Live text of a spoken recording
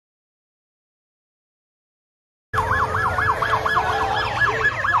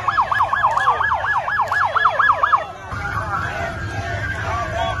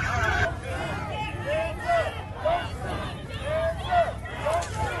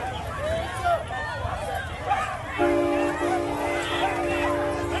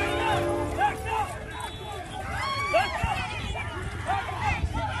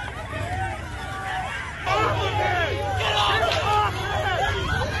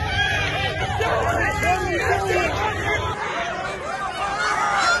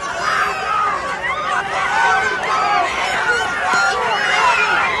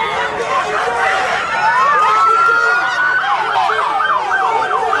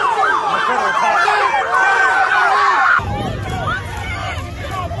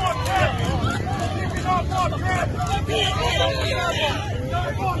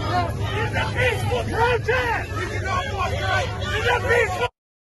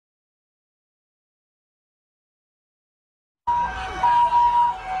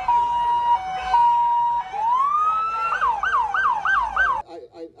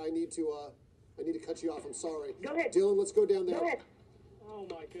I need to cut you off. I'm sorry. Go ahead. Dylan, let's go down there. Go ahead. Oh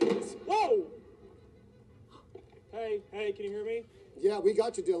my goodness. Whoa! Hey, can you hear me? Yeah, we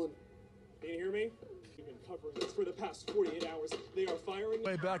got you, Dylan. Can you hear me? We've been covering this for the past 48 hours. They are firing.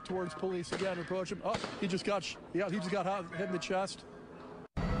 Way back towards police again. Approach him. Oh, he just got hit in the chest.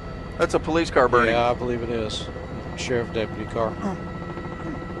 That's a police car burning. Yeah, I believe it is. Sheriff deputy car.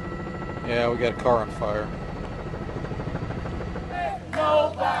 Yeah, we got a car on fire.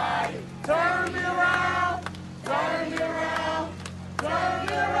 Nobody turn me